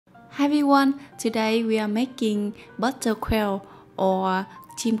Hi everyone, today we are making butter quail or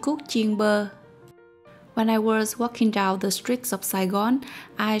Cút chiên. When I was walking down the streets of Saigon,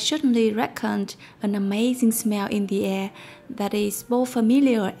 I suddenly reckoned an amazing smell in the air that is both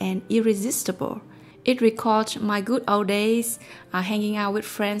familiar and irresistible. It recalled my good old days, hanging out with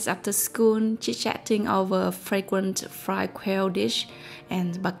friends after school, chit-chatting over a fragrant fried quail dish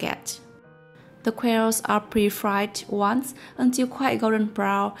and baguette. The quails are pre-fried once until quite golden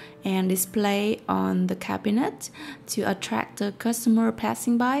brown and displayed on the cabinet to attract the customer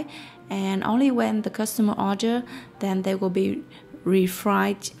passing by, and only when the customer orders, then they will be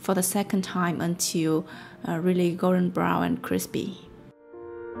refried for the second time until really golden brown and crispy.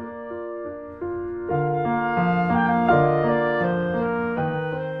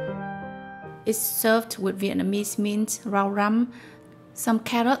 It's served with Vietnamese mint, rau răm, some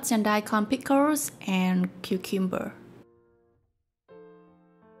carrots and daikon pickles, and cucumber.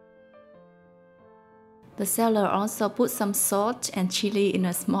 The seller also put some salt and chili in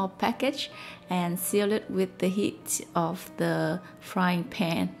a small package and sealed it with the heat of the frying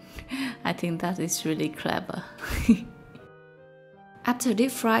pan. I think that is really clever. After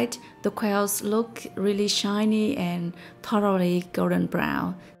deep fried, the quails look really shiny and thoroughly golden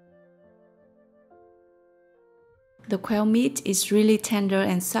brown. The quail meat is really tender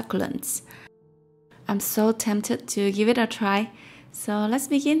and succulent. I'm so tempted to give it a try, so let's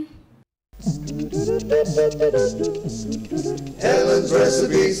begin. Helen's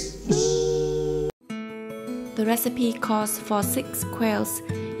recipes. The recipe calls for 6 quails.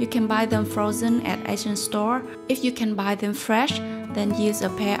 You can buy them frozen at Asian store. If you can buy them fresh, then use a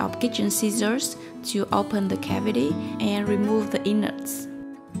pair of kitchen scissors to open the cavity and remove the innards.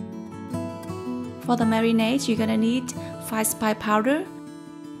 For the marinade, you're gonna need 5 spice powder,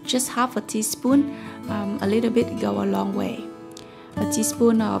 just half a teaspoon, a little bit go a long way. A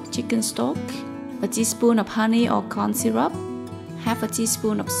teaspoon of chicken stock, a teaspoon of honey or corn syrup, half a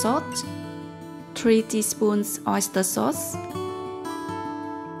teaspoon of salt, 3 teaspoons oyster sauce,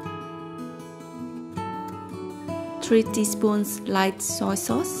 3 teaspoons light soy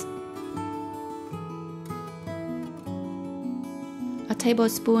sauce, a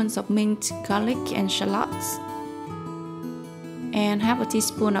tablespoon of minced garlic and shallots, and half a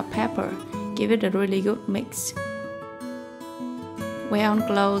teaspoon of pepper. Give it a really good mix. Wear on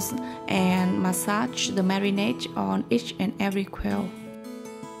gloves and massage the marinade on each and every quail.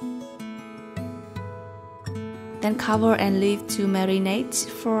 Then cover and leave to marinate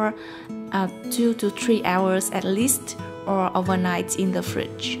for 2 to 3 hours at least, or overnight in the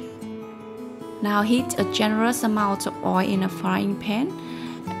fridge. Now heat a generous amount of oil in a frying pan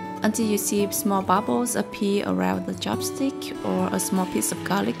until you see small bubbles appear around the chopstick, or a small piece of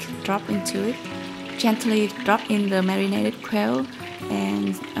garlic drop into it. Gently drop in the marinated quail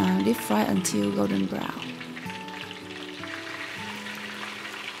and deep fry until golden brown.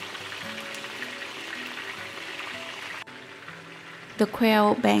 The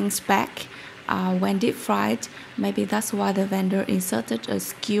quail bangs back when deep fried. Maybe that's why the vendor inserted a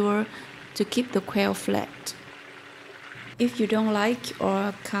skewer to keep the quail flat. If you don't like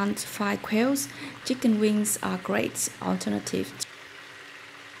or can't fry quails, chicken wings are a great alternative.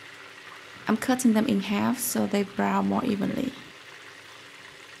 I'm cutting them in half so they brown more evenly.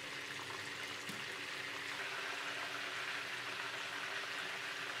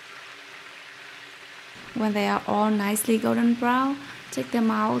 When they are all nicely golden brown, take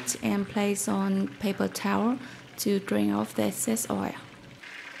them out and place on paper towel to drain off the excess oil.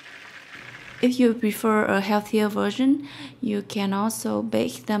 If you prefer a healthier version, you can also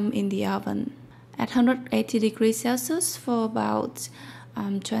bake them in the oven at 180 degrees Celsius for about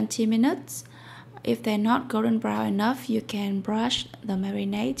 20 minutes. If they're not golden brown enough, you can brush the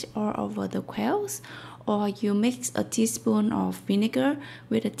marinade all over the quails, or you mix a teaspoon of vinegar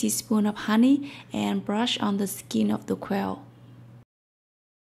with a teaspoon of honey and brush on the skin of the quail.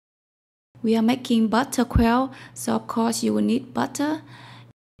 We are making butter quail, so of course you will need butter.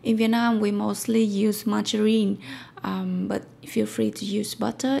 In Vietnam, we mostly use margarine, but feel free to use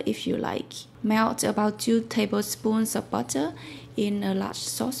butter if you like. Melt about 2 tablespoons of butter in a large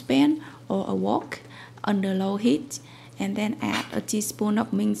saucepan or a wok under low heat, and then add a teaspoon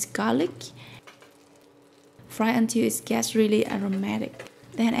of minced garlic. Fry until it gets really aromatic.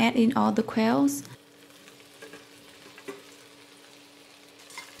 Then add in all the quails.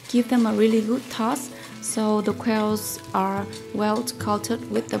 Give them a really good toss so the quails are well coated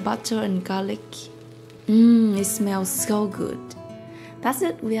with the butter and garlic. It smells so good. That's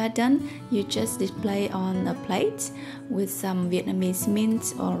it, we are done. You just display on a plate with some Vietnamese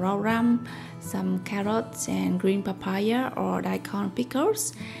mint or rau răm, some carrots and green papaya or daikon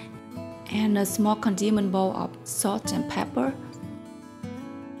pickles. and a small condiment bowl of salt and pepper.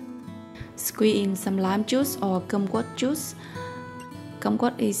 Squeeze in some lime juice or kumquat juice.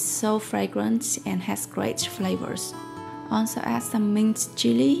 Kumquat is so fragrant and has great flavors. Also add some minced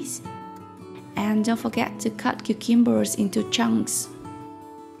chilies. And don't forget to cut cucumbers into chunks.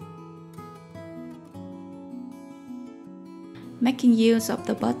 Making use of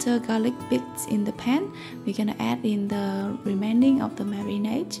the butter garlic bits in the pan, we're gonna add in the remaining of the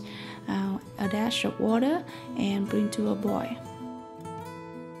marinade, a dash of water, and bring to a boil.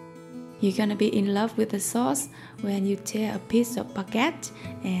 You're gonna be in love with the sauce when you tear a piece of baguette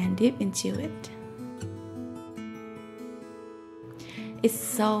and dip into it. It's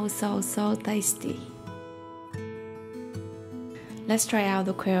so tasty. Let's try out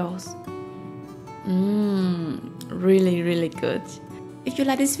the quails. Really good. If you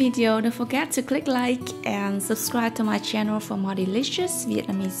like this video, don't forget to click like and subscribe to my channel for more delicious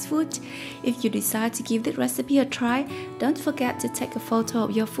Vietnamese food. If you decide to give this recipe a try, don't forget to take a photo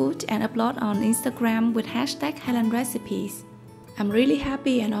of your food and upload on Instagram with hashtag Helen Recipes. I'm really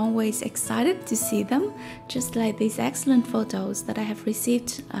happy and always excited to see them, just like these excellent photos that I have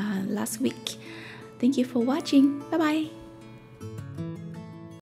received last week. Thank you for watching. Bye bye.